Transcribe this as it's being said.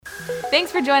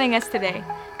Thanks for joining us today.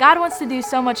 God wants to do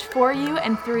so much for you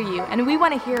and through you, and we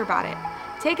want to hear about it.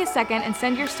 Take a second and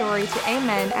send your story to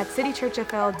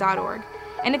amen@citychurchfl.org.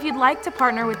 And if you'd like to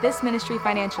partner with this ministry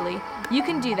financially, you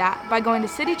can do that by going to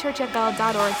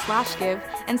citychurchfl.org/give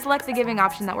and select the giving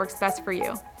option that works best for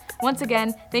you. Once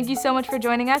again, thank you so much for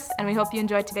joining us, and we hope you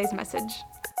enjoyed today's message.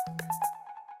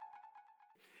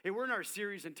 Hey, we're in our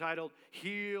series entitled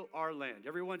Heal Our Land.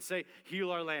 Everyone say,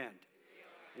 Heal Our Land.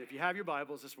 And if you have your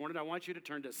Bibles this morning, I want you to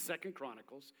turn to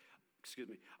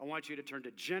I want you to turn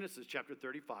to Genesis chapter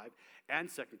 35 and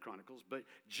 2nd Chronicles, but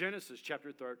Genesis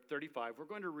chapter 35, we're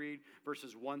going to read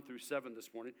verses 1 through 7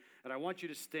 this morning, and I want you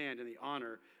to stand in the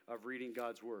honor of reading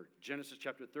God's word. Genesis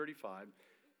chapter 35,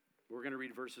 we're going to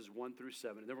read verses 1 through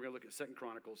 7, and then we're going to look at 2nd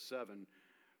Chronicles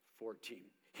 7:14.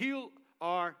 Heal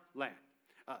our land.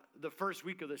 The first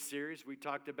week of the series, we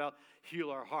talked about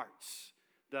heal our hearts.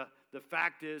 The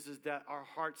fact is that our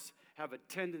hearts have a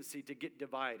tendency to get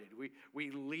divided.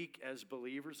 We leak as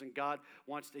believers, and God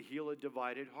wants to heal a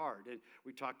divided heart. And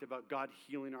we talked about God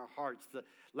healing our hearts.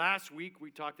 Last week,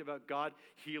 we talked about God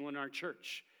healing our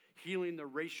church, healing the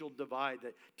racial divide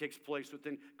that takes place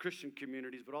within Christian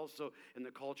communities, but also in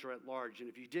the culture at large. And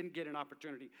if you didn't get an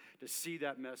opportunity to see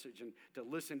that message and to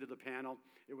listen to the panel,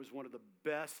 it was one of the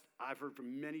best, I've heard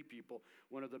from many people,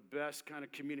 one of the best kind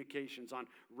of communications on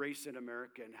race in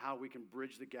America and how we can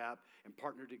bridge the gap and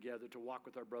partner together to walk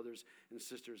with our brothers and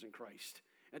sisters in Christ.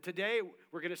 And today,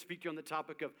 we're going to speak to you on the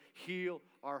topic of heal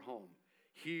our home.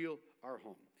 Heal our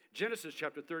home. Genesis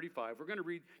chapter 35, we're going to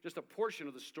read just a portion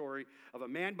of the story of a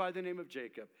man by the name of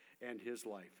Jacob and his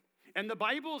life. And the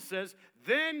Bible says,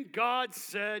 then God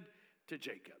said to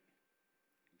Jacob,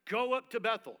 go up to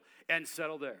Bethel and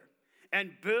settle there,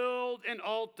 and build an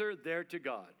altar there to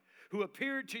God, who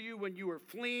appeared to you when you were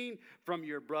fleeing from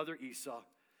your brother Esau.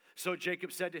 So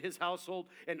Jacob said to his household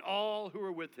and all who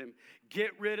were with him,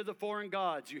 get rid of the foreign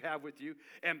gods you have with you,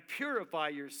 and purify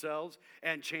yourselves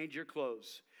and change your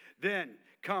clothes. Then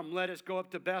come, let us go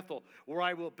up to Bethel, where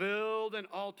I will build an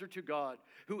altar to God,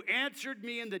 who answered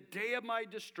me in the day of my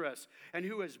distress, and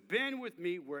who has been with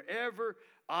me wherever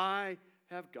I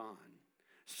have gone.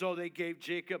 So they gave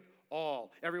Jacob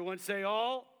all. Everyone say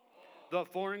all. The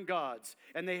foreign gods.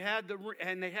 And they had the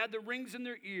rings in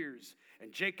their ears.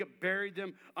 And Jacob buried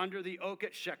them under the oak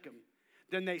at Shechem.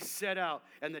 Then they set out,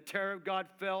 and the terror of God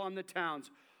fell on the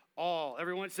towns. All.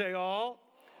 Everyone say all.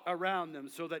 Around them,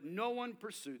 so that no one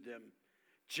pursued them.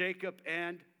 Jacob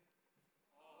and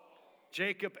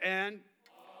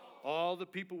all the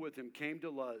people with him came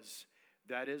to Luz,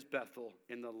 that is Bethel,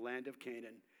 in the land of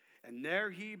Canaan. And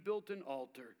there he built an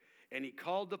altar, and he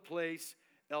called the place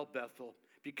El Bethel,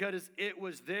 because it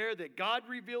was there that God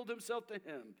revealed himself to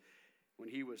him when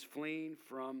he was fleeing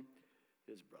from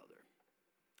his brother.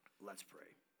 Let's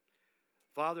pray.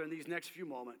 Father, in these next few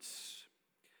moments,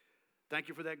 thank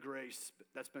you for that grace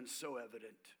that's been so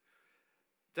evident.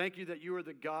 Thank you that you are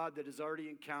the God that has already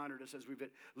encountered us as we've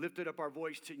lifted up our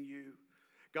voice to you.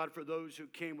 God, for those who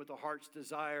came with a heart's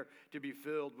desire to be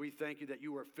filled, we thank you that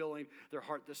you are filling their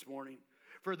heart this morning.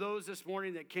 For those this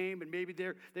morning that came and maybe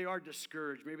they are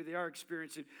discouraged, maybe they are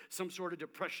experiencing some sort of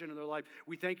depression in their life,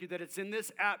 we thank you that it's in this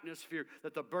atmosphere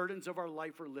that the burdens of our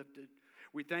life are lifted.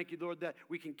 We thank you, Lord, that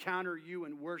we can counter you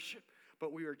in worship,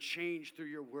 but we are changed through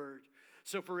your word.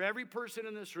 So for every person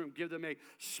in this room, give them a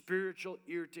spiritual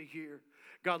ear to hear.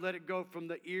 God, let it go from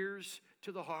the ears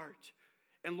to the heart.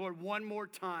 And Lord, one more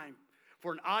time,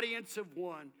 for an audience of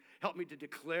one, help me to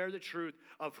declare the truth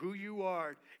of who you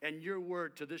are and your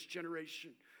word to this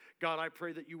generation. God, I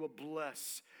pray that you will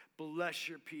bless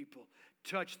your people,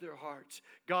 touch their hearts.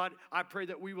 God, I pray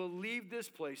that we will leave this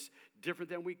place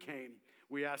different than we came.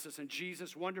 We ask this in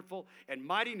Jesus' wonderful and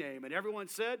mighty name. And everyone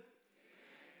said,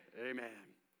 Amen.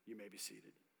 You may be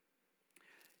seated.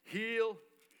 Heal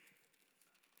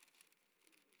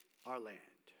our land.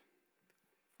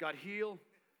 God, heal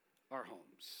our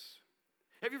homes.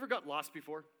 Have you ever got lost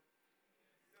before?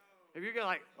 Have you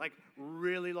got like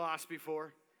really lost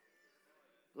before?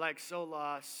 Like so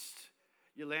lost.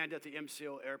 You land at the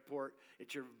MCO airport.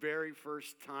 It's your very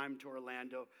first time to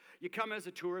Orlando. You come as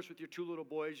a tourist with your two little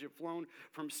boys. You've flown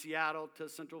from Seattle to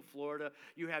Central Florida.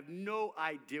 You have no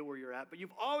idea where you're at, but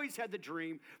you've always had the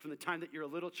dream from the time that you're a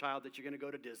little child that you're going to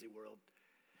go to Disney World.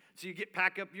 So you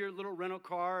pack up your little rental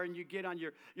car and you get on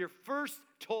your first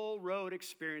toll road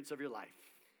experience of your life.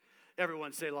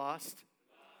 Everyone say lost.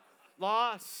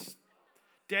 Lost.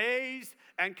 Dazed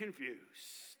and confused.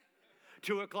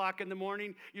 2 o'clock in the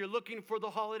morning, you're looking for the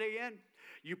Holiday Inn.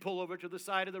 You pull over to the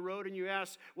side of the road and you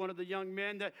ask one of the young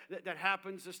men that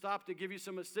happens to stop to give you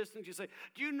some assistance. You say,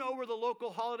 do you know where the local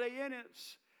Holiday Inn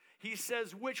is? He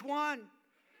says, which one?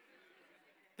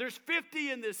 There's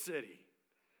 50 in this city.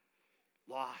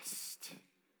 Lost.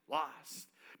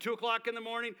 2 o'clock in the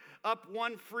morning, up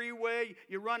one freeway,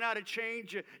 you run out of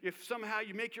change, somehow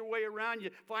you make your way around,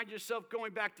 you find yourself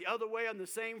going back the other way on the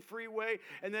same freeway,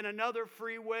 and then another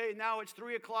freeway, and now it's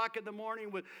 3 o'clock in the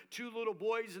morning with 2 little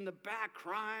boys in the back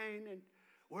crying, and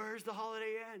where's the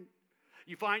Holiday Inn?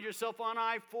 You find yourself on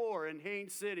I-4 in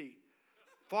Haines City,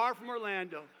 far from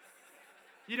Orlando.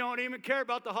 You don't even care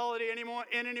about the Holiday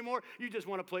Inn anymore. You just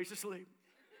want a place to sleep.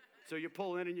 So you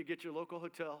pull in and you get your local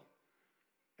hotel.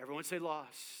 Everyone say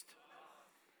lost.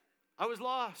 I was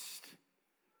lost.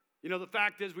 You know, the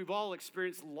fact is we've all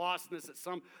experienced lostness at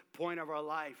some point of our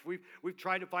life. We've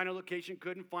tried to find a location,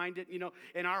 couldn't find it. You know,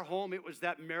 in our home, it was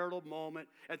that marital moment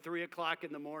at 3 o'clock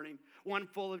in the morning, one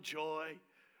full of joy,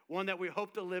 one that we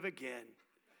hope to live again.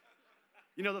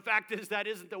 You know, the fact is that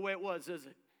isn't the way it was, is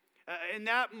it? In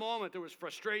that moment, there was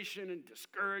frustration and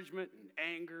discouragement and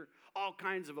anger. All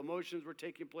kinds of emotions were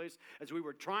taking place as we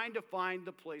were trying to find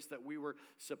the place that we were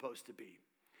supposed to be.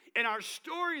 In our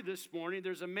story this morning,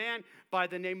 there's a man by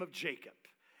the name of Jacob,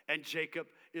 and Jacob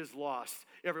is lost.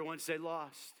 Everyone say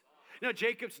lost. Now,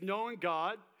 Jacob's knowing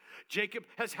God. Jacob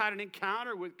has had an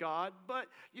encounter with God, but,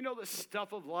 you know, the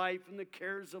stuff of life and the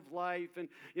cares of life and,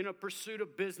 you know, pursuit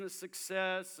of business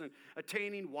success and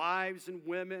attaining wives and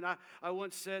women. I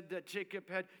once said that Jacob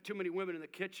had too many women in the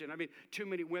kitchen. I mean, too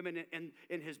many women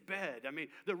in his bed. I mean,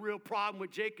 the real problem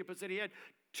with Jacob is that he had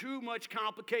too much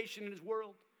complication in his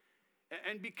world.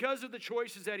 And because of the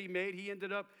choices that he made, he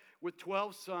ended up with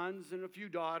 12 sons and a few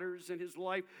daughters, and his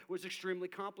life was extremely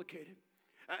complicated.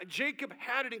 Jacob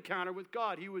had an encounter with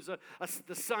God. He was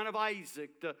the son of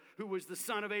Isaac, who was the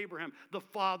son of Abraham, the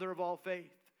father of all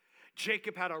faith.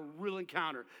 Jacob had a real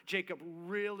encounter. Jacob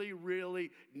really,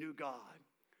 really knew God,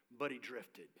 but he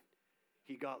drifted.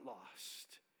 He got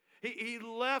lost. He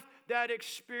left that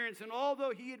experience, and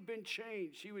although he had been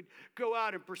changed, he would go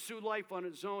out and pursue life on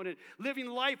his own, and living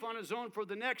life on his own for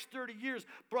the next 30 years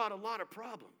brought a lot of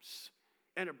problems,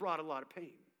 and it brought a lot of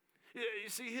pain. You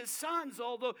see, his sons,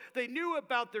 although they knew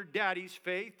about their daddy's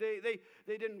faith, they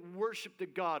didn't worship the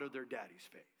God of their daddy's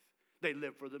faith. They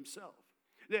lived for themselves.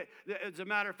 As a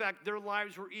matter of fact, their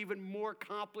lives were even more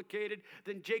complicated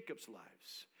than Jacob's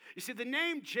lives. You see, the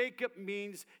name Jacob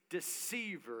means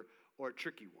deceiver or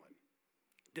tricky one.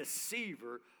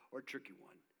 Deceiver or tricky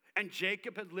one. And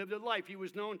Jacob had lived a life. He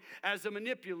was known as a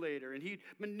manipulator, and he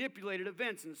manipulated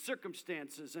events and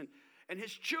circumstances, and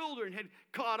his children had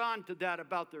caught on to that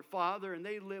about their father, and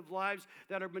they lived lives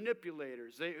that are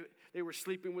manipulators. They were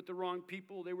sleeping with the wrong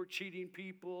people. They were cheating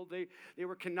people. They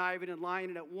were conniving and lying.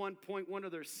 And at one point, one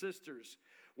of their sisters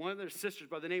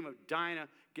by the name of Dinah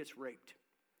gets raped.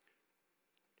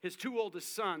 His 2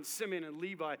 oldest sons, Simeon and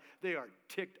Levi, they are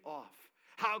ticked off.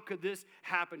 How could this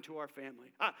happen to our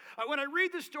family? When I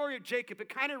read the story of Jacob, it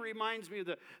kind of reminds me of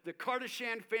the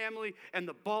Kardashian family and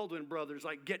the Baldwin brothers,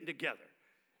 like getting together.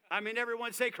 I mean,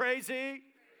 everyone say crazy.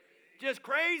 Just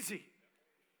crazy.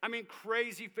 I mean,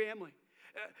 crazy family.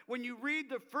 When you read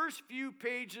the first few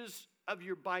pages of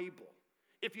your Bible,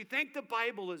 if you think the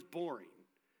Bible is boring,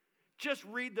 just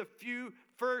read the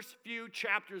first few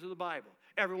chapters of the Bible.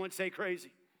 Everyone say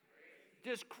crazy.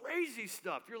 Just crazy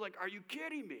stuff. You're like, are you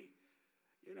kidding me?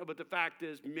 You know, but the fact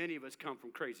is, many of us come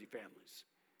from crazy families.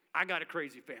 I got a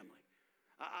crazy family.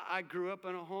 I grew up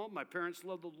in a home. My parents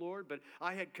loved the Lord, but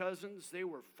I had cousins. They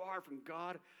were far from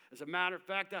God. As a matter of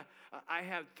fact, I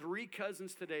have 3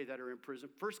 cousins today that are in prison,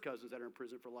 first cousins that are in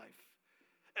prison for life.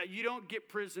 You don't get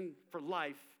prison for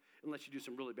life unless you do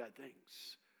some really bad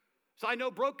things. So I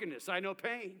know brokenness. I know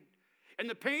pain. And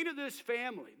the pain of this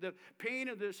family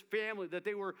that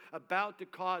they were about to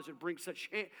cause would bring such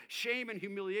shame and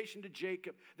humiliation to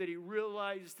Jacob that he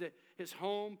realized that his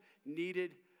home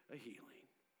needed a healing.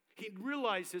 He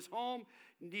realized his home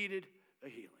needed a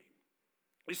healing.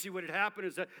 You see, what had happened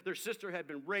is that their sister had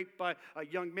been raped by a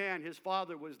young man. His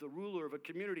father was the ruler of a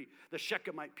community, the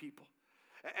Shechemite people.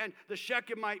 And the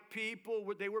Shechemite people,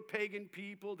 they were pagan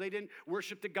people. They didn't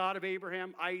worship the God of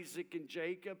Abraham, Isaac, and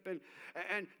Jacob.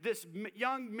 And this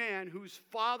young man whose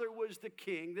father was the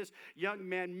king, this young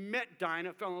man met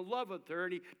Dinah, fell in love with her,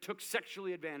 and he took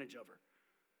sexually advantage of her.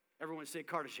 Everyone say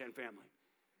Kardashian family.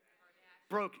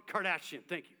 Kardashian,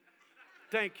 thank you.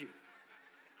 Thank you.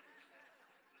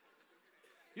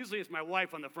 Usually it's my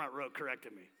wife on the front row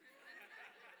correcting me.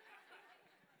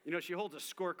 You know, she holds a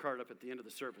scorecard up at the end of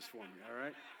the service for me, all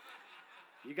right?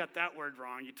 You got that word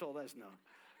wrong. You told us no.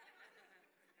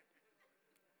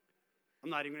 I'm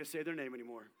not even going to say their name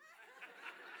anymore.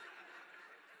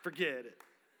 Forget it.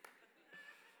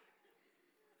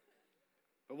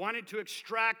 But wanted to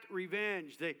extract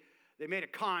revenge. They they made a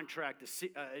contract,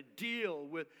 a deal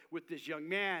with this young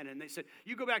man. And they said,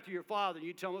 you go back to your father and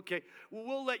you tell him, okay, well,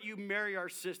 we'll let you marry our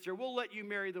sister. We'll let you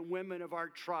marry the women of our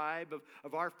tribe,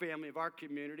 of our family, of our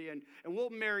community. And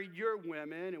we'll marry your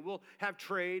women. And we'll have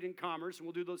trade and commerce. And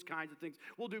we'll do those kinds of things.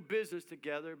 We'll do business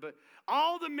together. But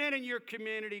all the men in your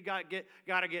community got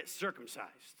to get circumcised.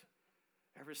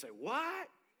 Ever say, what?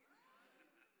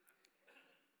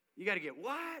 You got to get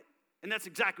what? And that's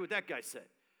exactly what that guy said.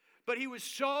 But he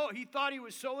thought he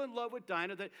was so in love with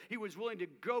Dinah that he was willing to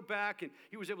go back, and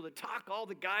he was able to talk all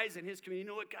the guys in his community. You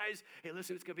know what, guys? Hey,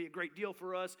 listen, it's going to be a great deal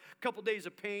for us. A couple days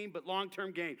of pain, but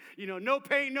long-term gain. No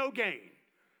pain, no gain.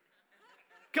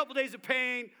 A couple days of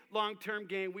pain, long-term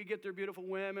gain. We get their beautiful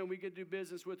women. We get to do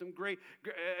business with them. Great.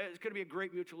 It's going to be a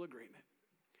great mutual agreement.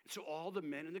 So all the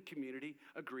men in the community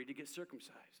agreed to get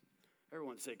circumcised.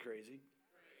 Everyone say crazy.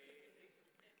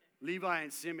 Levi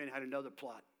and Simeon had another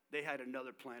plot. They had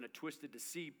another plan, a twisted,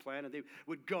 deceived plan, and they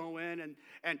would go in,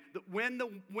 when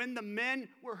the men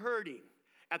were hurting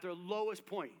at their lowest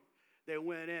point, they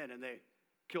went in and they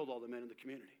killed all the men in the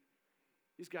community.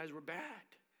 These guys were bad.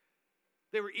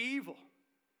 They were evil.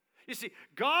 You see,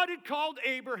 God had called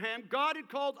Abraham, God had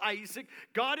called Isaac,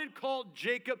 God had called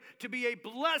Jacob to be a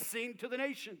blessing to the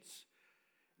nations.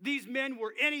 These men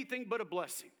were anything but a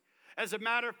blessing. As a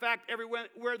matter of fact, everywhere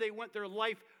where they went, their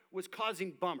life was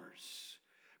causing bummers,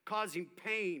 causing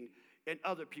pain in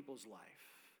other people's life.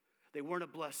 They weren't a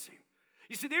blessing.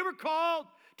 You see, they were called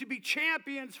to be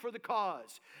champions for the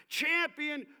cause,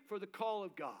 champion for the call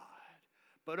of God.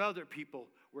 But other people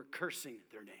were cursing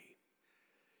their name.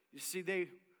 You see, they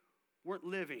weren't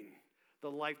living the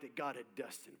life that God had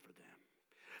destined for them.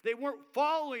 They weren't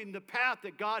following the path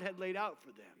that God had laid out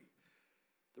for them.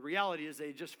 The reality is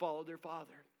they just followed their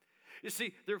father. You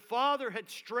see, their father had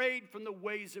strayed from the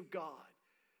ways of God.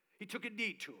 He took a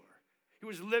detour. He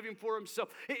was living for himself.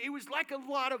 It was like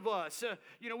a lot of us.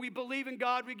 We believe in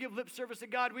God. We give lip service to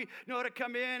God. We know how to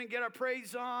come in and get our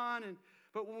praise on.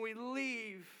 But when we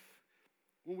leave,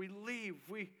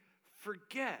 we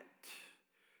forget.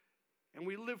 And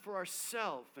we live for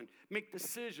ourselves and make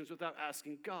decisions without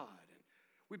asking God. And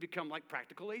we become like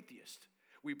practical atheists.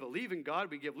 We believe in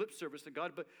God. We give lip service to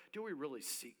God. But do we really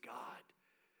seek God?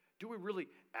 Do we really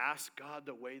ask God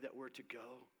the way that we're to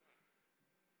go?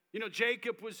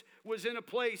 Jacob was in a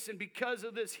place, and because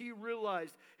of this, he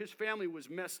realized his family was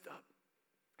messed up.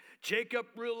 Jacob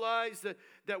realized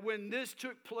that when this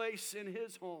took place in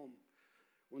his home,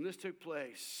 the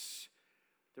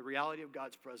reality of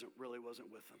God's presence really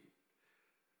wasn't with him.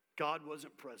 God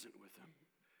wasn't present with him.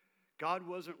 God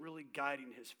wasn't really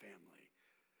guiding his family,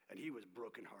 and he was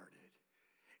brokenhearted.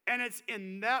 And it's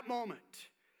in that moment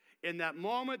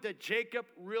that Jacob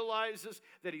realizes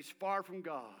that he's far from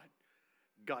God,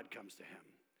 God comes to him.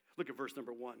 Look at verse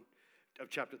number 1 of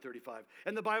chapter 35.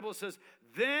 And the Bible says,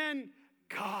 then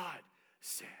God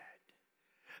said.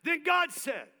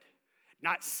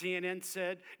 Not CNN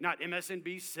said, not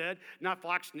MSNBC said, not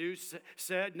Fox News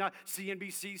said, not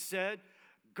CNBC said.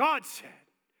 God said.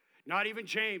 Not even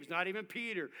James, not even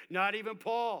Peter, not even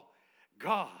Paul.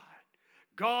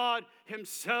 God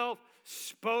himself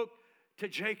spoke to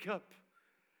Jacob.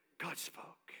 God spoke.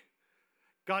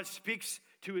 God speaks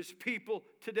to his people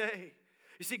today.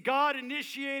 You see, God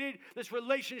initiated this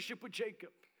relationship with Jacob.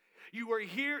 You are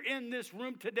here in this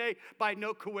room today by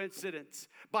no coincidence,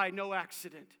 by no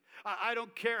accident. I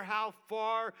don't care how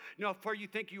far you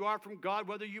think you are from God,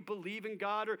 whether you believe in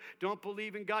God or don't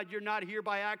believe in God, you're not here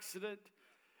by accident.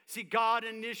 See, God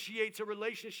initiates a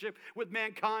relationship with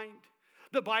mankind.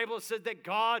 The Bible says that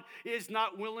God is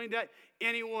not willing that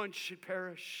anyone should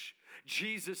perish.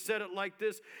 Jesus said it like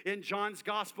this in John's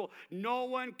gospel: no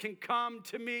one can come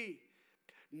to me.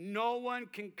 No one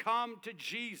can come to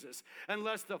Jesus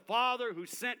unless the Father who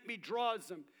sent me draws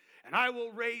them, and I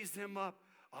will raise them up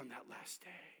on that last day.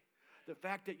 The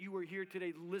fact that you are here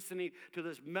today listening to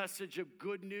this message of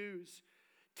good news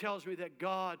tells me that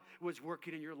God was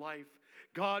working in your life.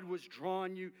 God was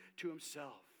drawing you to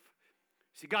himself.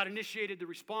 See, God initiated the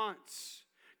response.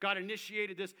 God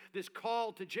initiated this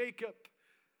call to Jacob,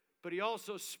 but he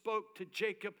also spoke to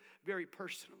Jacob very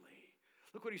personally.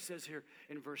 Look what he says here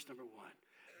in verse number 1.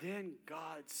 Then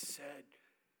God said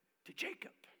to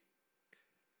Jacob,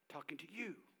 talking to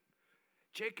you.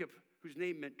 Jacob, whose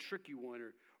name meant tricky one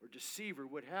or deceiver,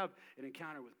 would have an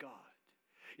encounter with God.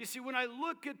 You see, when I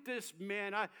look at this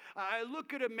man, I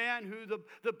look at a man who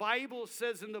the Bible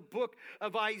says in the book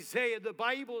of Isaiah, the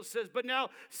Bible says, but now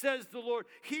says the Lord,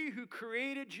 he who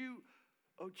created you,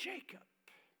 O Jacob.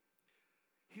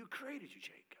 He who created you,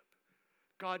 Jacob.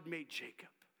 God made Jacob.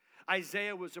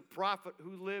 Isaiah was a prophet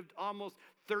who lived almost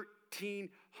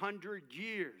 1,300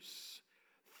 years.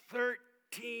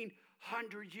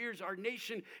 1,300 years. Our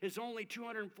nation is only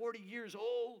 240 years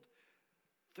old.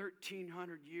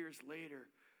 1,300 years later,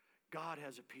 God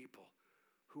has a people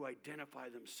who identify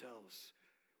themselves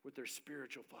with their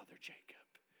spiritual father, Jacob.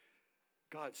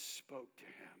 God spoke to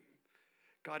him.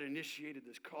 God initiated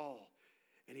this call,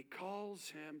 and he calls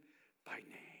him by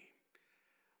name.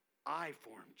 I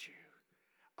formed you.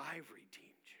 I've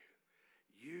redeemed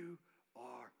you. You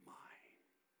are mine.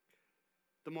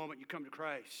 The moment you come to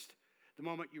Christ, the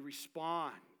moment you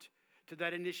respond to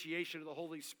that initiation of the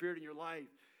Holy Spirit in your life,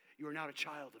 you are now a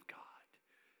child of God.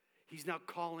 He's now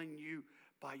calling you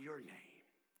by your name.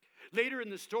 Later in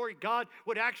the story, God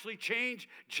would actually change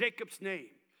Jacob's name.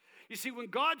 You see, when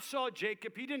God saw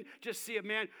Jacob, he didn't just see a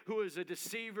man who was a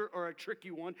deceiver or a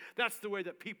tricky one. That's the way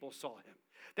that people saw him.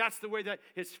 That's the way that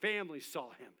his family saw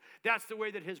him. That's the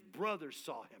way that his brothers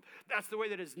saw him. That's the way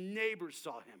that his neighbors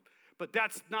saw him. But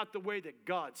that's not the way that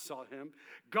God saw him.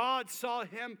 God saw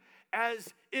him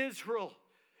as Israel.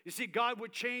 You see, God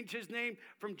would change his name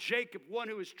from Jacob, one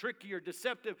who was tricky or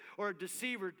deceptive or a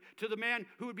deceiver, to the man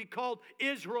who would be called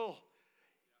Israel.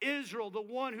 Israel, the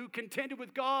one who contended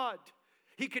with God.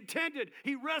 He contended.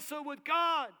 He wrestled with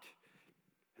God.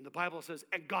 And the Bible says,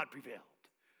 and God prevailed.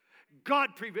 God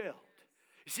prevailed.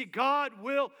 You see, God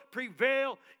will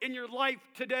prevail in your life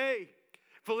today.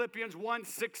 Philippians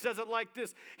 1:6 says it like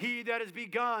this: He that has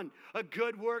begun a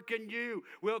good work in you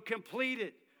will complete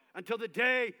it until the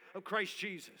day of Christ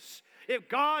Jesus. If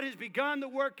God has begun the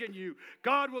work in you,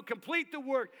 God will complete the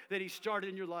work that he started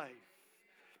in your life.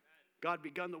 God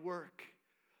begun the work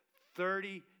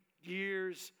 30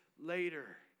 years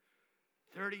later.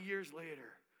 30 years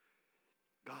later,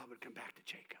 God would come back to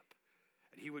Jacob,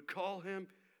 and he would call him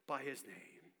by his name.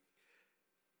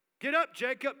 Get up,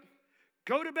 Jacob.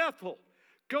 Go to Bethel.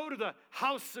 Go to the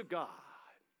house of God.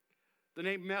 The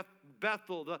name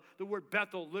Bethel, the word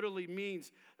Bethel literally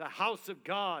means the house of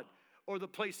God or the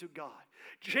place of God.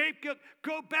 Jacob,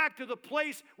 go back to the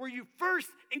place where you first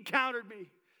encountered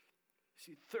me.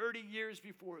 See, 30 years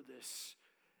before this,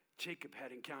 Jacob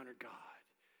had encountered God.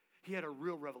 He had a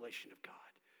real revelation of God.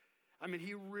 I mean,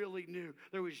 he really knew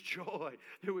there was joy,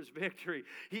 there was victory.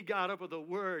 He got up with a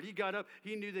word. He got up,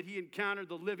 he knew that he encountered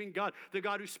the living God, the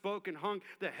God who spoke and hung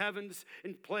the heavens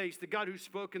in place, the God who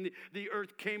spoke and the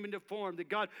earth came into form, the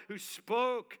God who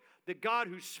spoke,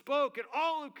 and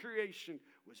all of creation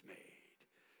was made.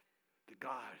 The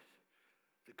God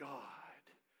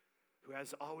who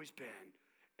has always been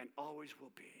and always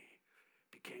will be,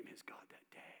 became his God that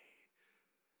day.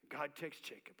 God takes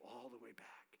Jacob all the way back.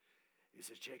 He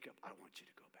says, Jacob, I want you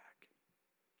to go back.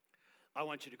 I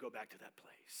want you to go back to that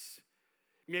place.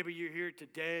 Maybe you're here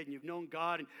today and you've known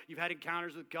God and you've had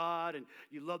encounters with God and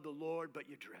you love the Lord, but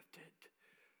you drifted.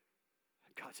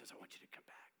 And God says, I want you to come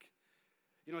back.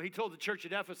 You know, he told the church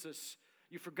at Ephesus,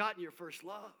 you've forgotten your first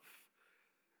love.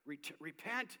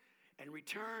 Repent and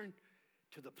return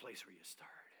to the place where you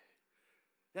started.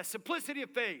 That simplicity of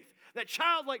faith, that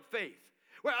childlike faith,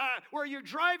 where you're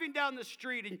driving down the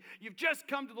street and you've just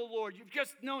come to the Lord. You've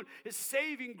just known his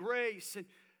saving grace, and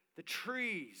the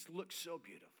trees look so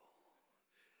beautiful.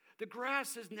 The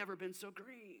grass has never been so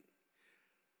green.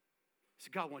 So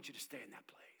God wants you to stay in that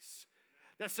place.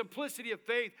 That simplicity of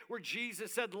faith where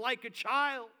Jesus said, like a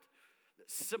child. That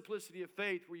simplicity of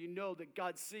faith where you know that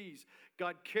God sees,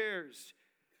 God cares,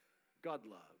 God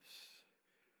loves.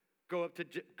 Go up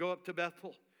to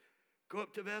Bethel. Go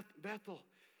up to Bethel.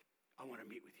 I want to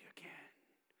meet with you again.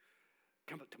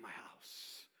 Come up to my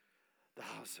house, the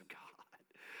house of God.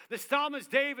 The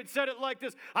psalmist David said it like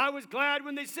this: I was glad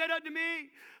when they said unto me,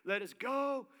 let us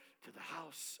go to the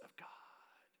house of God.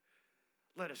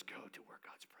 Let us go to where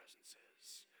God's presence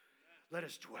is. Let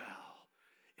us dwell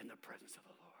in the presence of the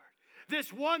Lord.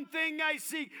 This one thing I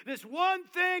seek, this one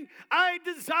thing I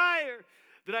desire,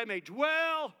 that I may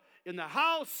dwell in the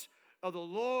house of the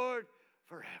Lord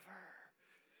forever.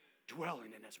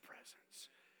 Dwelling in his presence.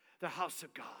 The house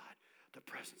of God, the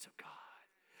presence of God.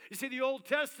 You see, the Old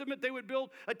Testament, they would build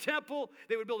a temple,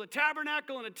 they would build a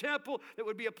tabernacle and a temple that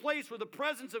would be a place where the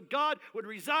presence of God would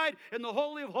reside in the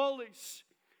Holy of Holies.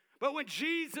 But when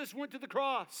Jesus went to the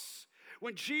cross,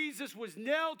 when Jesus was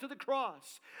nailed to the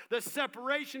cross, the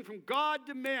separation from God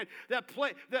to man,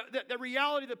 the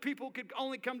reality that people could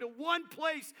only come to one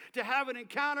place to have an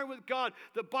encounter with God,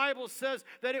 the Bible says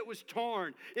that it was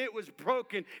torn, it was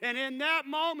broken. And in that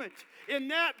moment, in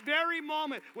that very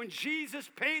moment, when Jesus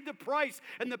paid the price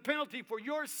and the penalty for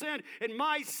your sin and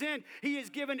my sin, he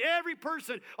has given every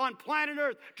person on planet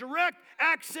Earth direct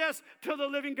access to the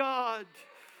living God.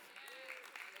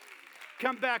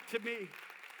 Come back to me.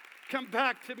 Come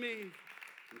back to me.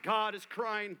 And God is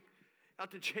crying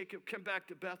out to Jacob, come back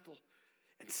to Bethel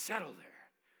and settle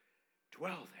there,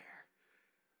 dwell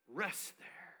there, rest there,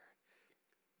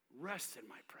 rest in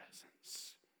my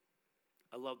presence.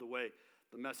 I love the way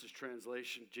the Message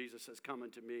translation, Jesus says, come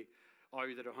unto me, all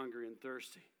you that are hungry and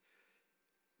thirsty.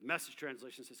 The Message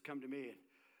translation says, come to me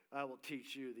and I will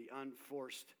teach you the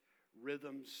unforced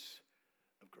rhythms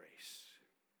of grace.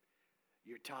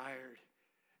 You're tired,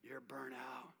 you're burnt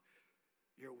out,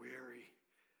 you're weary,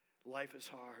 life is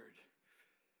hard.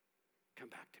 Come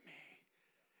back to me.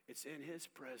 It's in his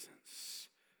presence,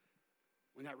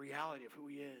 when that reality of who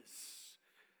he is.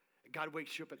 God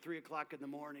wakes you up at 3 o'clock in the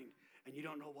morning and you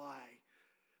don't know why,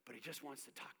 but he just wants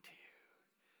to talk to you.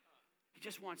 He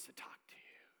just wants to talk to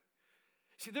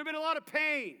you. See, there have been a lot of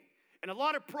pain and a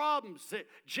lot of problems that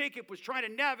Jacob was trying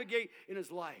to navigate in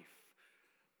his life.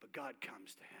 But God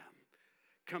comes to him.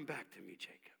 Come back to me,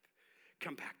 Jacob.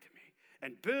 Come back to me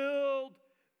and build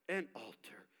an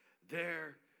altar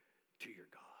there to your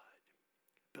God.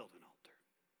 Build an altar.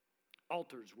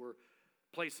 Altars were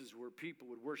places where people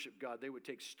would worship God. They would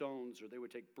take stones or they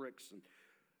would take bricks. And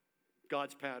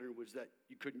God's pattern was that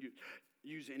you couldn't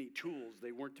use any tools.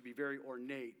 They weren't to be very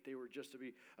ornate. They were just to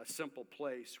be a simple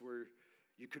place where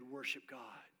you could worship God.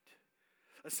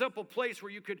 A simple place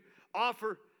where you could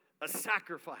offer a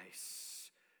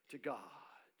sacrifice to God.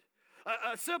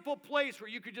 A simple place where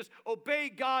you could just obey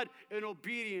God in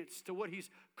obedience to what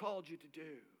he's called you to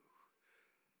do.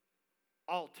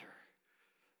 Altar.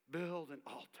 Build an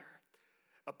altar.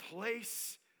 A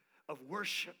place of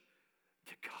worship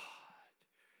to God.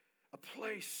 A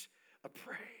place of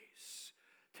praise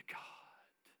to God.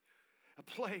 A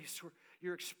place where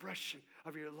your expression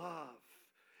of your love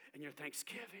and your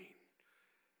thanksgiving.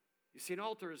 You see, an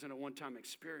altar isn't a one-time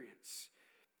experience.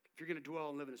 If you're going to dwell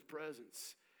and live in his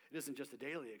presence, it isn't just a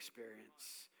daily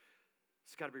experience.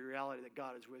 It's got to be a reality that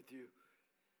God is with you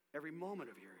every moment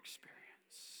of your experience.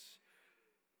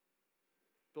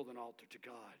 Build an altar to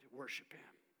God. Worship him.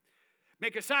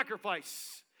 Make a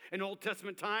sacrifice. In Old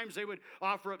Testament times, they would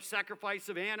offer up sacrifice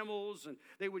of animals, and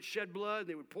they would shed blood.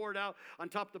 They would pour it out on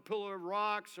top of the pillar of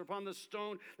rocks or upon the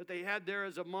stone that they had there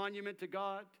as a monument to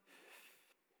God.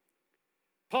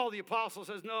 Paul the apostle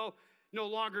says, no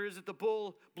longer is it the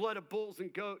blood of bulls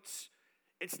and goats.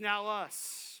 It's now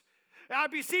us. I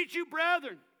beseech you,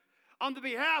 brethren, on the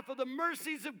behalf of the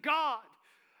mercies of God,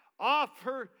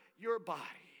 offer your body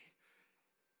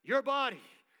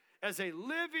as a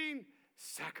living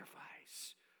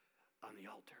sacrifice on the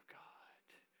altar of God.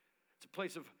 It's a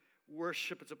place of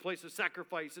worship. It's a place of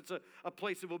sacrifice. It's a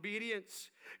place of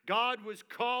obedience. God was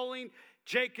calling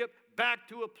Jacob back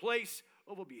to a place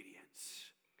of obedience.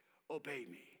 Obey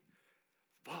me.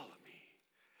 Follow me.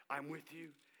 I'm with you.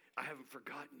 I haven't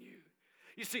forgotten you.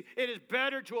 You see, it is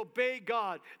better to obey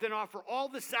God than offer all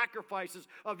the sacrifices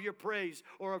of your praise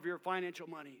or of your financial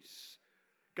monies.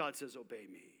 God says, obey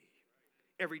me.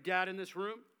 Every dad in this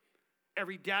room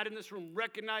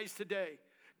recognize today,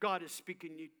 God is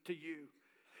speaking to you.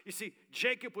 You see,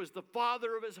 Jacob was the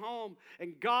father of his home,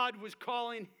 and God was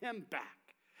calling him back.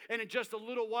 And in just a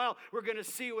little while, we're going to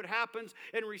see what happens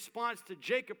in response to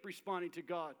Jacob responding to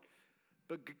God.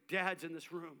 But dads in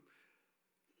this room,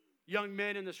 young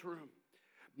men in this room,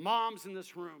 moms in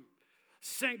this room,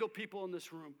 single people in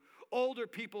this room, older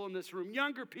people in this room,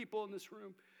 younger people in this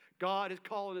room, God is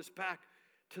calling us back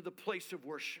to the place of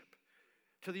worship,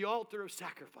 to the altar of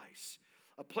sacrifice,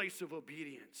 a place of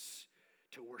obedience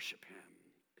to worship him.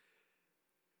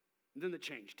 And then the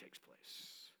change takes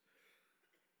place.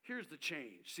 Here's the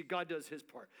change. See, God does his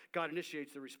part. God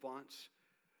initiates the response,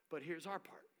 but here's our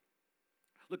part.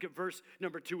 Look at verse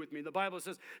number 2 with me. The Bible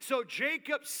says, so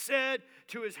Jacob said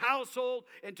to his household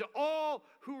and to all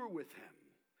who were with him.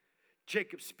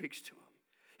 Jacob speaks to him.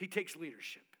 He takes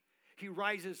leadership. He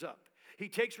rises up. He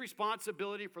takes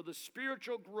responsibility for the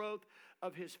spiritual growth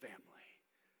of his family.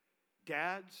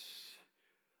 Dads,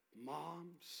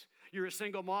 moms, you're a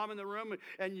single mom in the room,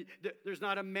 and there's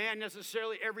not a man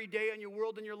necessarily every day in your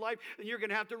world, in your life, and you're going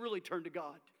to have to really turn to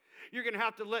God. You're going to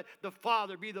have to let the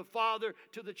father be the father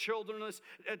to the childrenless,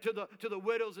 to the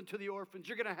widows and to the orphans.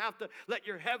 You're going to have to let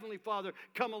your heavenly Father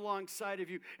come alongside of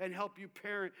you and help you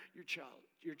parent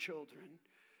your children.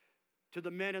 To the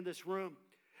men in this room,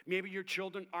 maybe your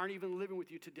children aren't even living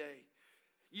with you today.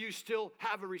 You still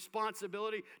have a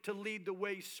responsibility to lead the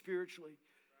way spiritually.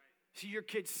 See, your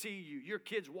kids see you. Your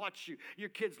kids watch you. Your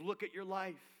kids look at your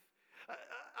life.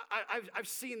 I've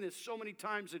seen this so many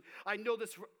times, and I know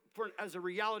this as a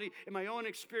reality in my own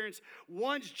experience.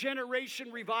 One's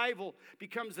generation revival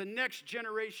becomes the next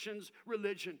generation's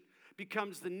religion,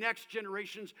 becomes the next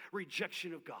generation's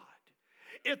rejection of God.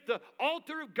 If the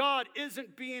altar of God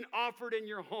isn't being offered in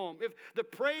your home, if the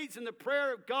praise and the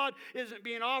prayer of God isn't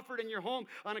being offered in your home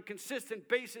on a consistent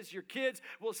basis, your kids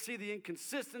will see the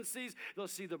inconsistencies, they'll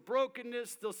see the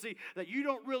brokenness, they'll see that you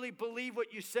don't really believe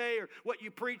what you say or what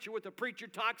you preach or what the preacher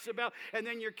talks about, and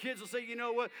then your kids will say, you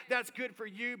know what, that's good for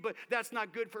you, but that's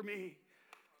not good for me.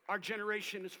 Our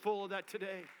generation is full of that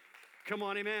today. Come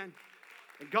on, amen.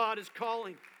 And God is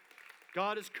calling.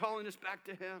 God is calling us back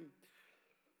to him.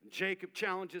 Jacob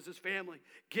challenges his family.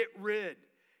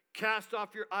 Cast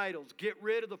off your idols. Get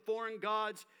rid of the foreign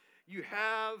gods you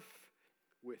have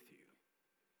with you.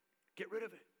 Get rid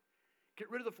of it.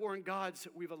 Get rid of the foreign gods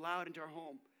that we've allowed into our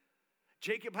home.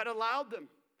 Jacob had allowed them.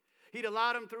 He'd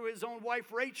allowed them through his own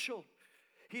wife, Rachel.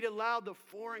 He'd allowed the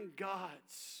foreign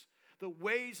gods, the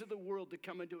ways of the world to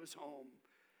come into his home.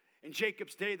 In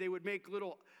Jacob's day, they would make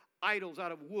little idols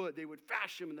out of wood. They would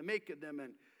fashion them and the make of them.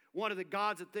 And one of the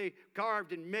gods that they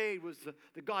carved and made was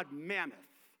the god Mammoth,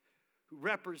 who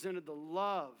represented the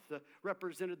love,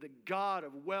 represented the god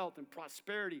of wealth and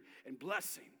prosperity and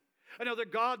blessing. Another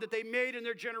god that they made in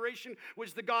their generation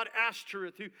was the god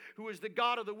Ashtoreth, who was the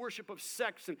god of the worship of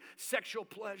sex and sexual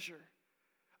pleasure.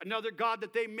 Another god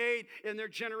that they made in their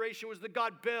generation was the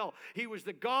god Baal. He was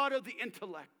the god of the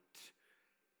intellect.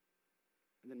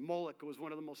 And then Moloch was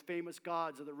one of the most famous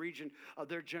gods of the region of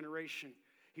their generation.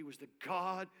 He was the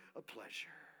god of pleasure.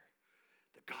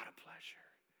 The god of pleasure.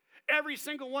 Every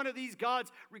single one of these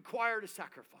gods required a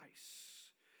sacrifice.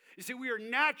 You see, we are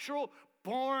natural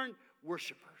born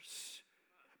worshipers.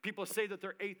 People say that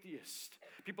they're atheists.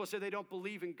 People say they don't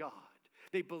believe in God.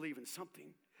 They believe in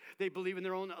something. They believe in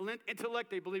their own intellect.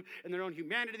 They believe in their own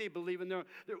humanity. They believe in their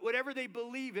whatever they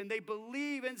believe in. They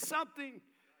believe in something.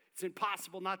 It's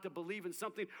impossible not to believe in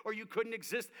something, or you couldn't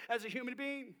exist as a human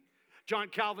being. John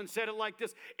Calvin said it like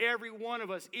this: every one of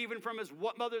us, even from his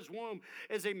mother's womb,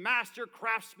 is a master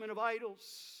craftsman of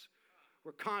idols.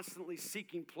 We're constantly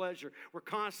seeking pleasure. We're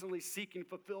constantly seeking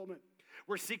fulfillment.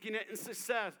 We're seeking it in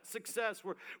success.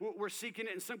 We're seeking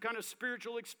it in some kind of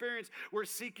spiritual experience. We're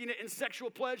seeking it in sexual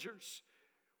pleasures.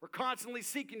 We're constantly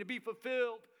seeking to be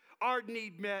fulfilled, our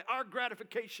need met, our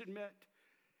gratification met.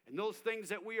 And those things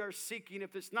that we are seeking,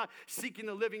 if it's not seeking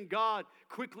the living God,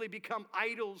 quickly become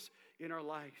idols in our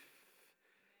life.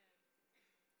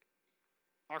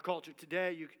 Our culture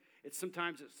today,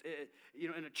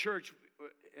 in a church,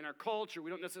 in our culture,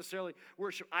 we don't necessarily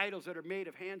worship idols that are made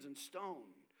of hands and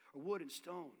stone, or wood and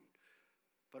stone.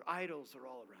 But idols are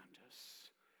all around us.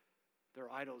 There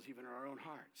are idols even in our own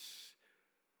hearts.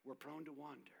 We're prone to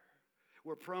wander.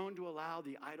 We're prone to allow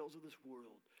the idols of this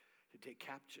world to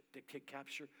take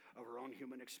capture of our own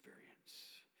human experience.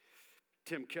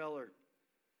 Tim Keller,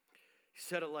 he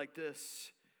said it like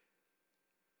this.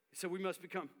 He said,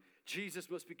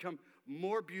 Jesus must become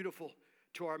more beautiful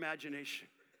to our imagination,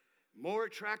 more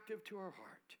attractive to our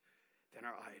heart than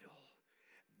our idol.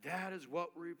 That is what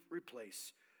we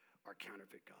replace our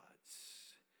counterfeit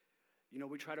gods.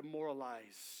 We try to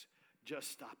moralize,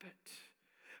 just stop it.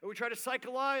 And we try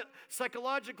to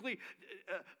psychologically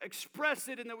express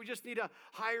it, and that we just need a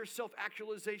higher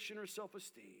self-actualization or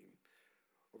self-esteem.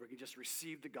 Or we can just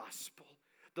receive the gospel,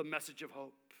 the message of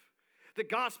hope. The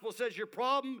gospel says your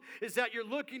problem is that you're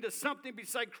looking to something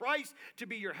beside Christ to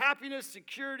be your happiness,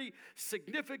 security,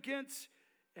 significance,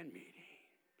 and meaning.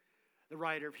 The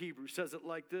writer of Hebrews says it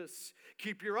like this: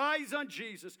 keep your eyes on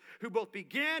Jesus, who both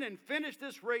began and finished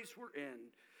this race we're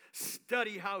in.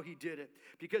 Study how he did it,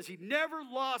 because he never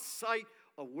lost sight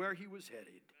of where he was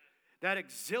headed. That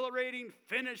exhilarating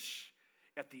finish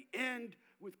at the end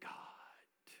with God.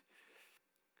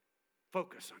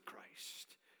 Focus on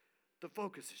Christ. The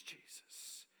focus is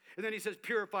Jesus. And then he says,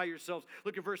 purify yourselves.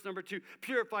 Look at verse number 2.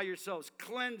 Purify yourselves.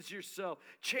 Cleanse yourself.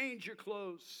 Change your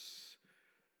clothes.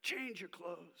 Change your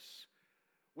clothes.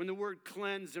 When the word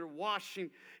cleanse or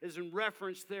washing is in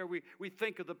reference there, we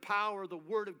think of the power of the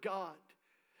Word of God.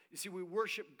 You see, we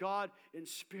worship God in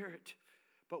spirit,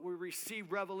 but we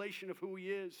receive revelation of who he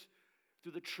is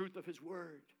through the truth of his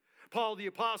word. Paul the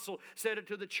apostle said it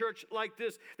to the church like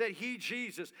this, that he,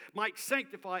 Jesus, might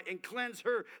sanctify and cleanse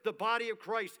her, the body of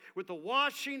Christ, with the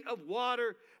washing of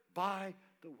water by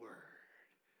the word.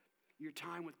 Your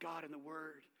time with God in the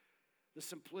word, the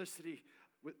simplicity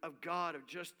of God, of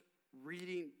just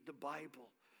reading the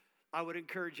Bible. I would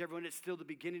encourage everyone, it's still the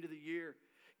beginning of the year,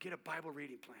 get a Bible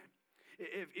reading plan.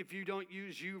 If you don't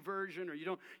use YouVersion, or you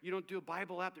don't do a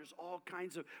Bible app, there's all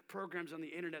kinds of programs on the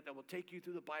internet that will take you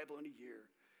through the Bible in a year.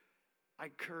 I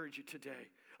encourage you today,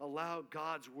 allow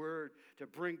God's word to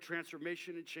bring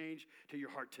transformation and change to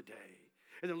your heart today.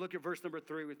 And then look at verse number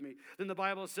 3 with me. Then the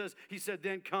Bible says, he said,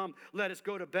 then come, let us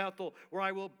go to Bethel, where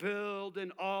I will build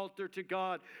an altar to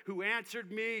God, who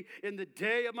answered me in the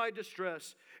day of my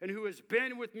distress, and who has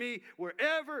been with me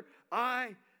wherever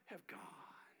I have gone.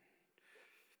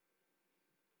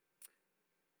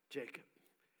 Jacob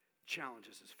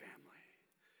challenges his family.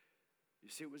 You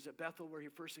see, it was at Bethel where he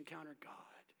first encountered God.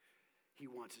 He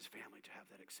wants his family to have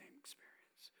that same experience.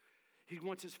 He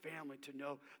wants his family to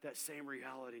know that same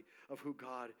reality of who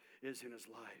God is in his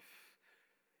life.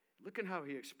 Look at how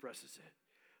he expresses it.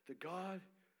 The God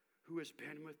who has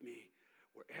been with me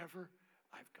wherever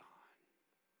I've gone.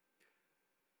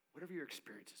 Whatever your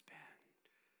experience has been,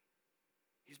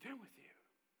 he's been with you.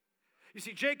 You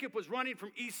see, Jacob was running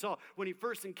from Esau when he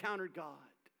first encountered God.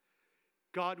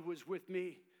 God was with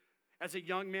me. As a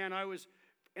young man, I was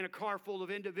in a car full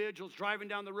of individuals driving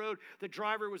down the road. The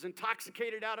driver was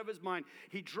intoxicated out of his mind.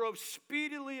 He drove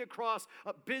speedily across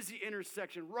a busy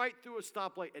intersection, right through a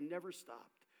stoplight, and never stopped.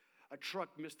 A truck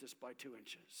missed us by 2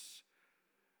 inches.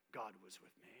 God was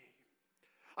with me.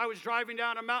 I was driving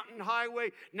down a mountain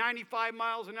highway, 95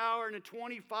 miles an hour in a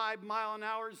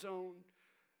 25-mile-an-hour zone.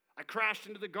 I crashed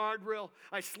into the guardrail.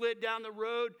 I slid down the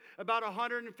road about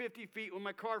 150 feet. When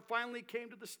my car finally came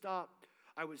to the stop,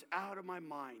 I was out of my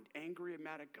mind, angry and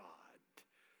mad at God.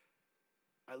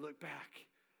 I look back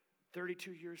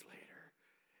 32 years later,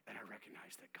 and I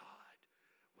recognize that God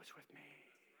was with me.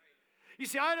 You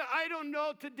see, I don't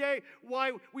know today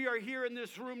why we are here in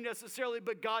this room necessarily,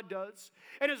 but God does.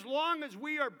 And as long as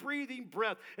we are breathing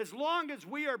breath, as long as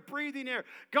we are breathing air,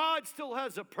 God still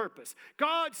has a purpose.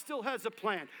 God still has a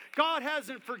plan. God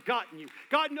hasn't forgotten you.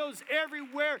 God knows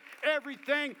everywhere,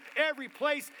 everything, every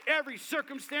place, every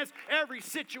circumstance, every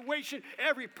situation,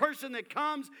 every person that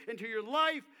comes into your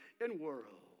life and world.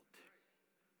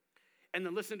 And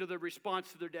then listen to the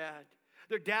response to their dad.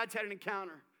 Their dad's had an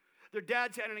encounter. Their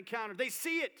dad's had an encounter. They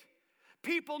see it.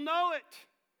 People know it.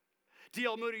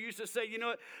 D.L. Moody used to say, you know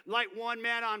what, light one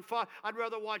man on fire. I'd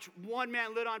rather watch one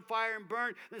man lit on fire and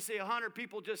burn than see 100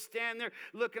 people just stand there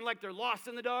looking like they're lost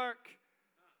in the dark.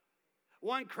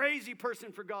 One crazy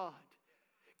person for God.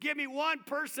 Give me one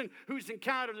person who's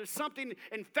encountered. There's something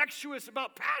infectious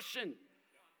about passion.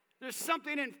 There's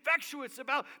something infectious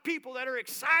about people that are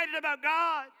excited about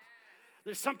God.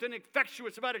 There's something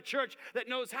infectious about a church that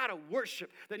knows how to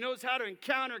worship, that knows how to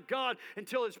encounter God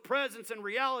until his presence and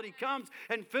reality comes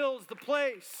and fills the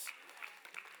place.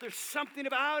 There's something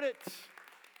about it.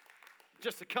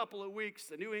 Just a couple of weeks,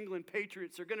 the New England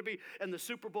Patriots are going to be in the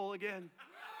Super Bowl again.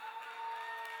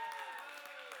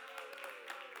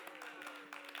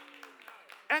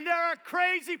 And there are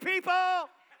crazy people.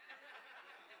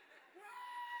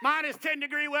 Minus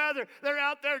 10-degree weather. They're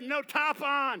out there, no top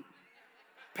on.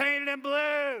 Painted in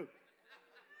blue.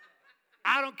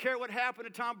 I don't care what happened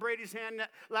to Tom Brady's hand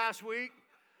last week.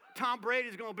 Tom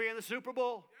Brady's going to be in the Super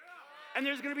Bowl. And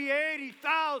there's going to be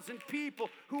 80,000 people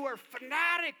who are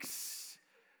fanatics.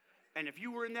 And if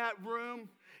you were in that room,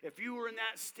 if you were in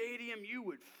that stadium, you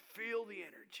would feel the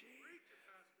energy.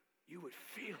 You would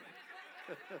feel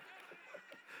it.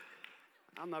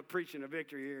 I'm not preaching a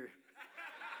victory here.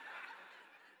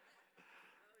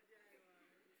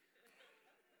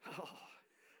 Oh.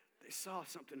 They saw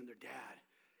something in their dad,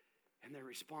 and their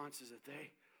response is that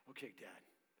okay, Dad,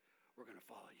 we're going to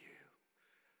follow you.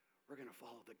 We're going to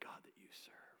follow the God that you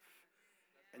serve.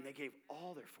 And they gave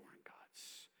all their foreign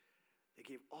gods. They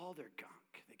gave all their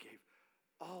gunk. They gave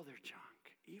all their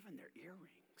junk, even their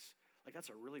earrings. Like, that's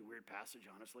a really weird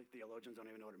passage, honestly. Theologians don't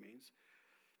even know what it means.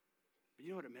 But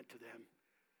you know what it meant to them?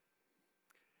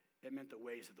 It meant the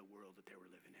ways of the world that they were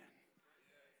living in.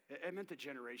 It meant the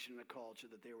generation and the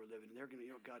culture that they were living in. They're going to,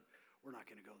 God, we're not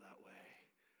going to go that way.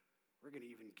 We're going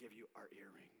to even give you our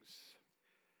earrings.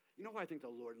 You know why I think the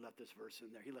Lord left this verse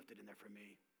in there? He left it in there for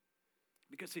me.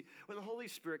 Because, see, when the Holy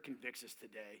Spirit convicts us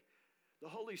today, the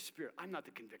Holy Spirit, I'm not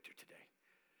the convictor today.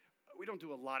 We don't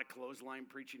do a lot of clothesline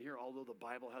preaching here, although the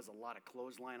Bible has a lot of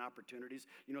clothesline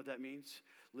opportunities. You know what that means?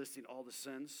 Listing all the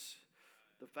sins.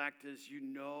 The fact is, you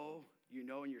know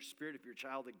in your spirit if you're a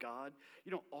child of God.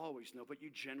 You don't always know, but you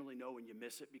generally know when you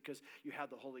miss it because you have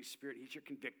the Holy Spirit. He's your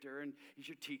convictor and he's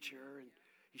your teacher and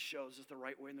he shows us the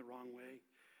right way and the wrong way.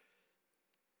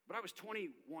 But I was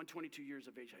 21, 22 years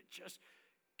of age. I just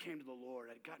came to the Lord.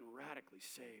 I'd gotten radically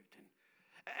saved.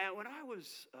 And when I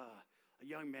was a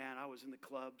young man, I was in the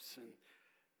clubs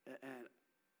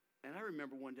and I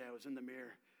remember one day I was in the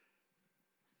mirror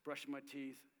brushing my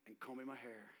teeth and combing my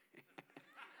hair.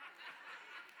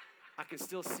 I can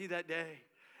still see that day.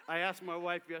 I asked my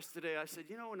wife yesterday, I said,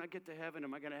 when I get to heaven,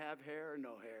 am I going to have hair or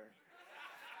no hair?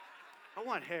 I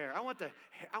want hair. I want the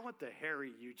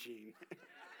hairy Eugene.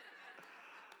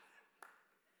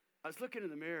 I was looking in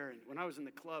the mirror, and when I was in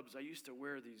the clubs, I used to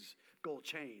wear these gold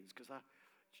chains because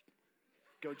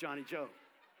go Johnny Joe,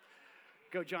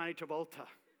 go Johnny Travolta.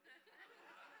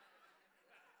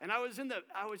 And I was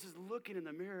just looking in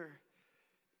the mirror,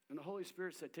 and the Holy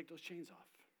Spirit said, take those chains off.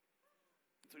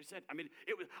 That's what he said. I mean,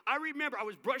 I remember I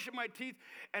was brushing my teeth,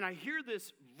 and I hear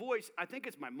this voice. I think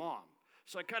it's my mom.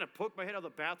 So I kind of poked my head out of the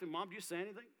bathroom. Mom, do you say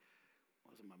anything? It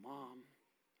wasn't my mom.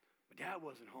 My dad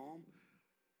wasn't home.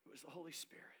 It was the Holy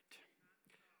Spirit.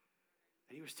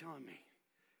 And he was telling me,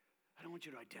 I don't want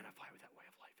you to identify with that way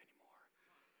of life anymore.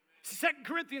 2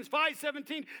 Corinthians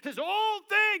 5:17 says, all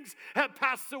things have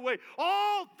passed away.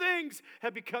 All things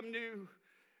have become new.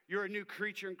 You're a new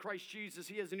creature in Christ Jesus.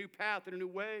 He has a new path and a new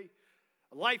way.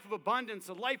 A life of abundance,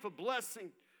 a life of blessing.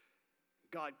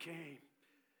 God came,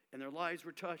 and their lives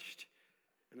were touched,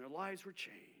 and their lives were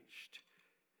changed.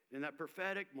 And in that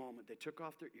prophetic moment, they took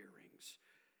off their earrings,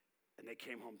 and they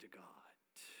came home to God.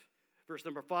 Verse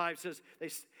number 5 says,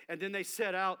 and then they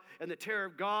set out, and the terror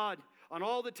of God on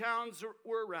all the towns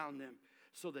were around them,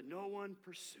 so that no one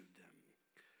pursued them.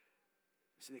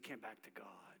 So they came back to God,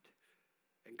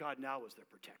 and God now was their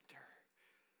protector.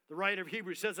 The writer of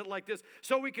Hebrews says it like this,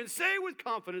 so we can say with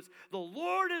confidence, the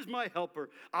Lord is my helper.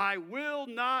 I will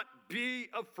not be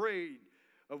afraid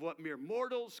of what mere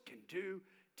mortals can do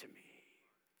to me.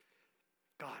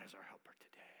 God is our helper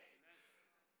today.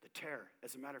 The terror,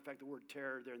 as a matter of fact, the word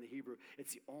terror there in the Hebrew,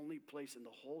 it's the only place in the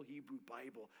whole Hebrew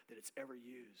Bible that it's ever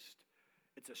used.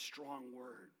 It's a strong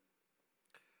word.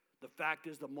 The fact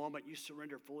is, the moment you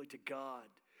surrender fully to God,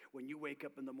 when you wake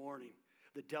up in the morning,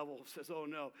 the devil says, oh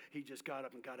no, he just got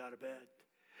up and got out of bed.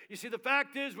 You see, the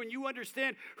fact is, when you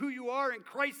understand who you are in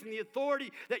Christ and the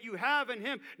authority that you have in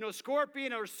him, no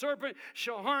scorpion or serpent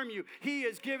shall harm you. He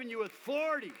has given you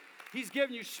authority. He's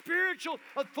given you spiritual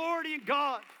authority in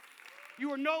God.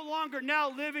 You are no longer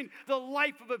now living the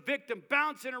life of a victim,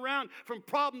 bouncing around from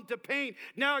problem to pain.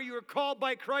 Now you are called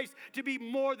by Christ to be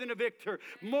more than a victor,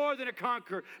 more than a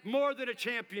conqueror, more than a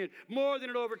champion, more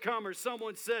than an overcomer.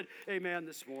 Someone said amen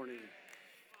this morning.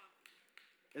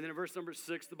 And then in verse number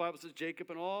 6, the Bible says, Jacob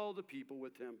and all the people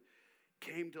with him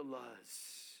came to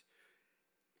Luz,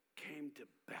 came to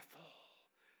Bethel,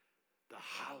 the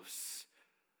house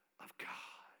of God,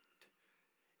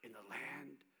 in the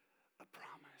land of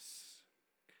promise.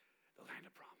 The land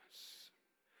of promise.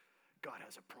 God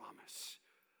has a promise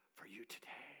for you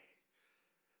today.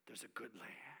 There's a good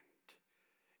land.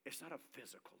 It's not a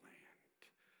physical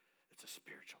land. It's a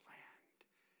spiritual land.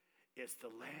 It's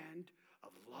the land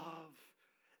of love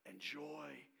and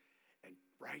joy and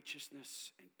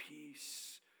righteousness and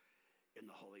peace in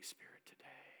the Holy Spirit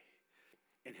today,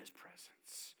 in his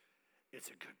presence.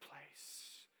 It's a good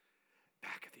place.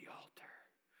 Back at the altar,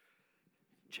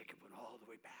 Jacob went all the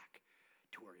way back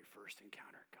to where he first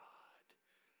encountered God,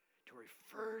 to where he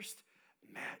first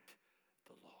met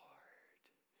the Lord.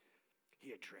 He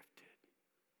had drifted.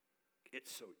 It's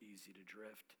so easy to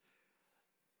drift.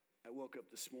 I woke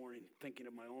up this morning thinking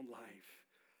of my own life.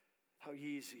 How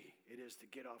easy it is to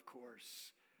get off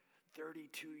course.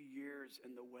 32 years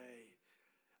in the way.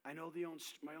 I know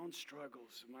my own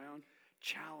struggles, and my own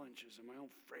challenges, and my own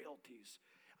frailties.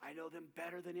 I know them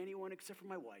better than anyone except for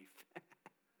my wife.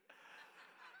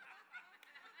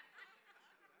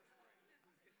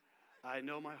 I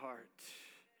know my heart.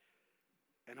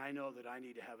 And I know that I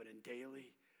need to have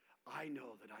I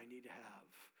know that I need to have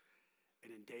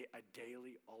a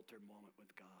daily altar moment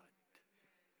with God.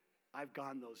 I've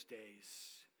gone those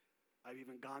days. I've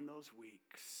even gone those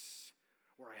weeks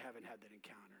where I haven't had that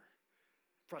encounter.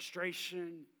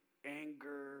 Frustration,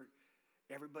 anger,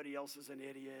 everybody else is an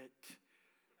idiot.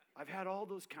 I've had all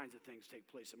those kinds of things take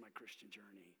place in my Christian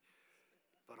journey.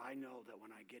 But I know that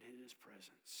when I get in his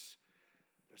presence,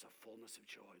 there's a fullness of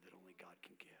joy that only God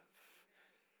can give.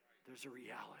 There's a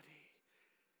reality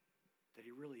that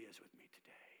he really is with me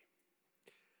today.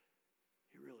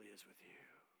 He really is with you.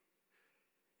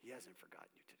 He hasn't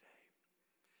forgotten you today.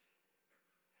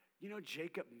 You know,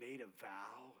 Jacob made a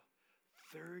vow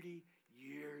 30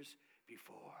 years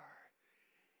before.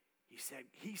 He said,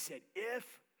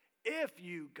 if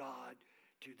you, God,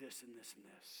 do this and this and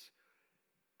this,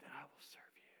 then I will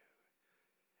serve you.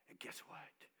 And guess what?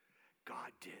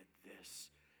 God did this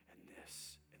and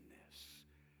this and this.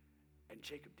 And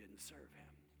Jacob didn't serve him.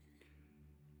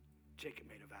 Jacob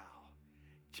made a vow.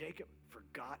 Jacob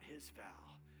forgot his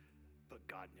vow. But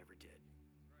God never did.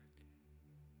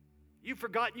 You've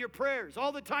forgotten your prayers.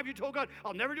 All the time you told God,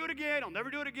 I'll never do it again. I'll never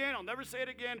do it again. I'll never say it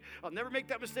again. I'll never make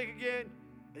that mistake again.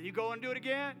 Then you go and do it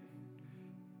again.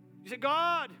 You say,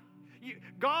 God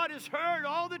is heard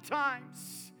all the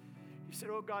times. You said,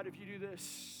 oh God, if you do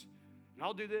this, and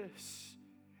I'll do this,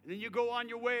 And then you go on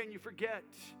your way and you forget.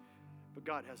 But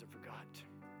God hasn't forgot.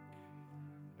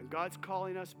 And God's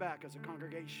calling us back as a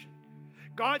congregation.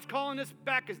 God's calling us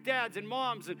back as dads and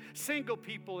moms and single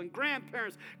people and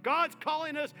grandparents. God's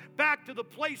calling us back to the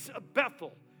place of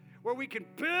Bethel, where we can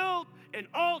build an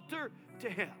altar to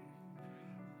Him.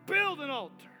 Build an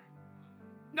altar.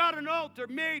 Not an altar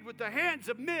made with the hands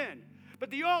of men,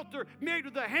 but the altar made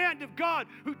with the hand of God,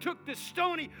 who took this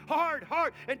stony, hard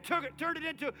heart and turned it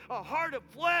into a heart of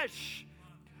flesh.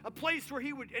 A place where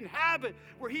He would inhabit,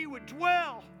 where He would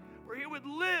dwell, where He would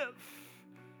live.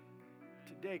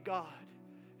 Today, God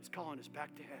is calling us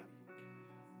back to Him.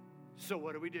 So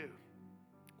what do we do?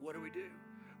 What do we do?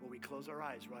 Well, we close our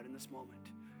eyes right in this moment,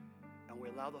 and we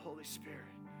allow the Holy Spirit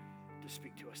to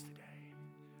speak to us today.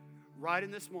 Right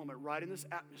in this moment, right in this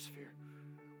atmosphere,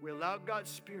 we allow God's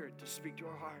Spirit to speak to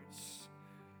our hearts.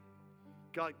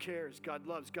 God cares, God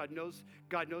loves, God knows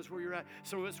where you're at.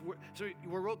 Some of us,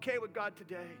 we're okay with God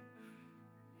today.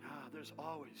 There's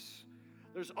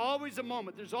always a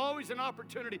moment, there's always an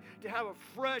opportunity to have a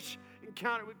fresh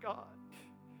encounter with God.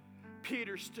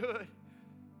 Peter stood,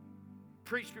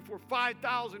 preached before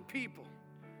 5,000 people.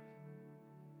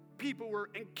 People were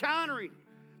encountering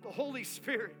the Holy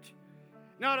Spirit,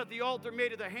 not at the altar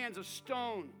made of the hands of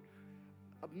stone,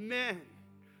 of men,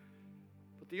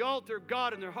 but the altar of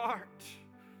God in their heart.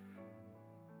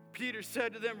 Peter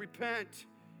said to them, repent,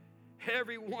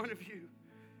 every one of you.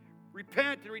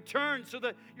 Repent and return so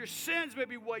that your sins may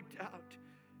be wiped out,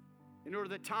 in order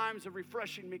that times of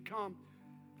refreshing may come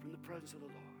from the presence of the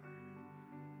Lord.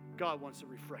 God wants to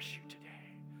refresh you today.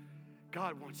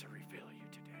 God wants to refill you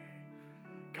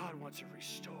today. God wants to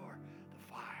restore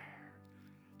the fire,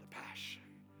 the passion,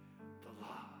 the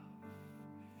love.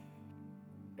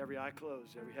 Every eye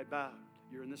closed, every head bowed.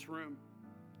 You're in this room,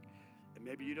 and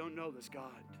maybe you don't know this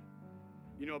God.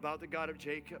 You know about the God of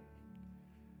Jacob.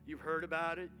 You've heard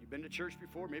about it. You've been to church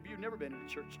before. Maybe you've never been to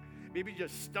church. Maybe you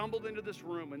just stumbled into this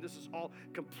room and this is all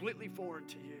completely foreign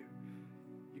to you.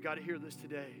 You got to hear this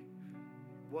today.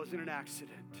 It wasn't an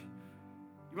accident.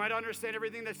 You might understand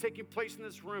everything that's taking place in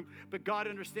this room, but God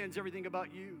understands everything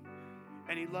about you.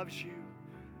 And He loves you.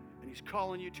 And He's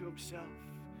calling you to Himself.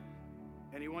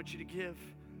 And He wants you to give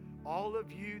all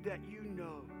of you that you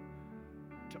know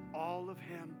to all of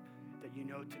Him that you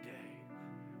know today.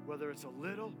 Whether it's a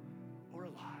little or a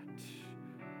lot.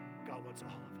 God wants all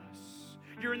of us.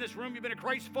 You're in this room, you've been a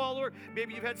Christ follower,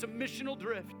 maybe you've had some missional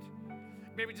drift.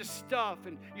 Maybe just stuff,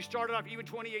 and you started off even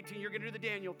 2018, you're going to do the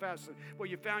Daniel fast, where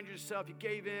you found yourself, you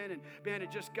gave in, and man,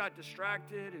 it just got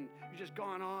distracted, and you just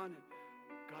gone on. And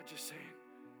God just saying,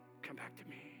 come back to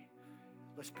me.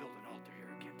 Let's build an altar here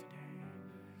again today.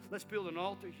 Let's build an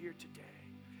altar here today.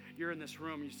 You're in this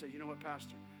room, and you say, you know what,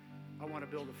 Pastor? I want to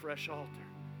build a fresh altar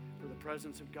for the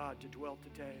presence of God to dwell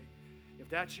today. If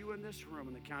that's you in this room,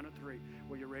 on the count of 3,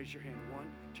 will you raise your hand? 1,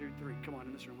 2, 3. Come on,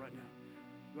 in this room right now.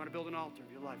 You want to build an altar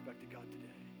of your life back to God today.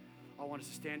 I want us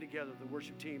to stand together, the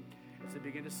worship team, as they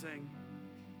begin to sing.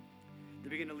 They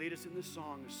begin to lead us in this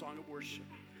song, a song of worship.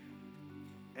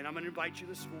 And I'm going to invite you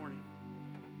this morning.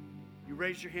 You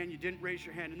raised your hand, you didn't raise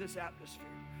your hand in this atmosphere.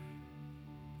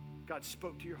 God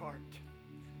spoke to your heart.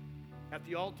 At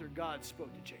the altar, God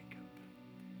spoke to Jacob.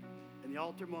 In the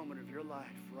altar moment of your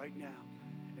life right now,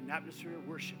 in the atmosphere of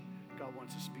worship, God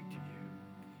wants to speak to you.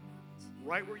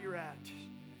 Right where you're at,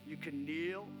 you can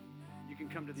kneel, you can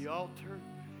come to the altar,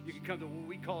 you can come to what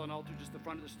we call an altar, just the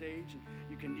front of the stage, and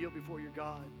you can kneel before your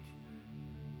God.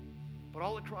 But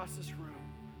all across this room,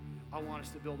 I want us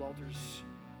to build altars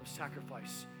of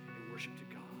sacrifice and worship to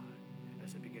God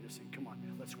as they begin to sing. Come on,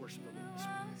 let's worship the Lord this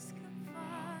morning.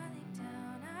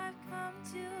 I've come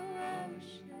to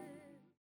worship.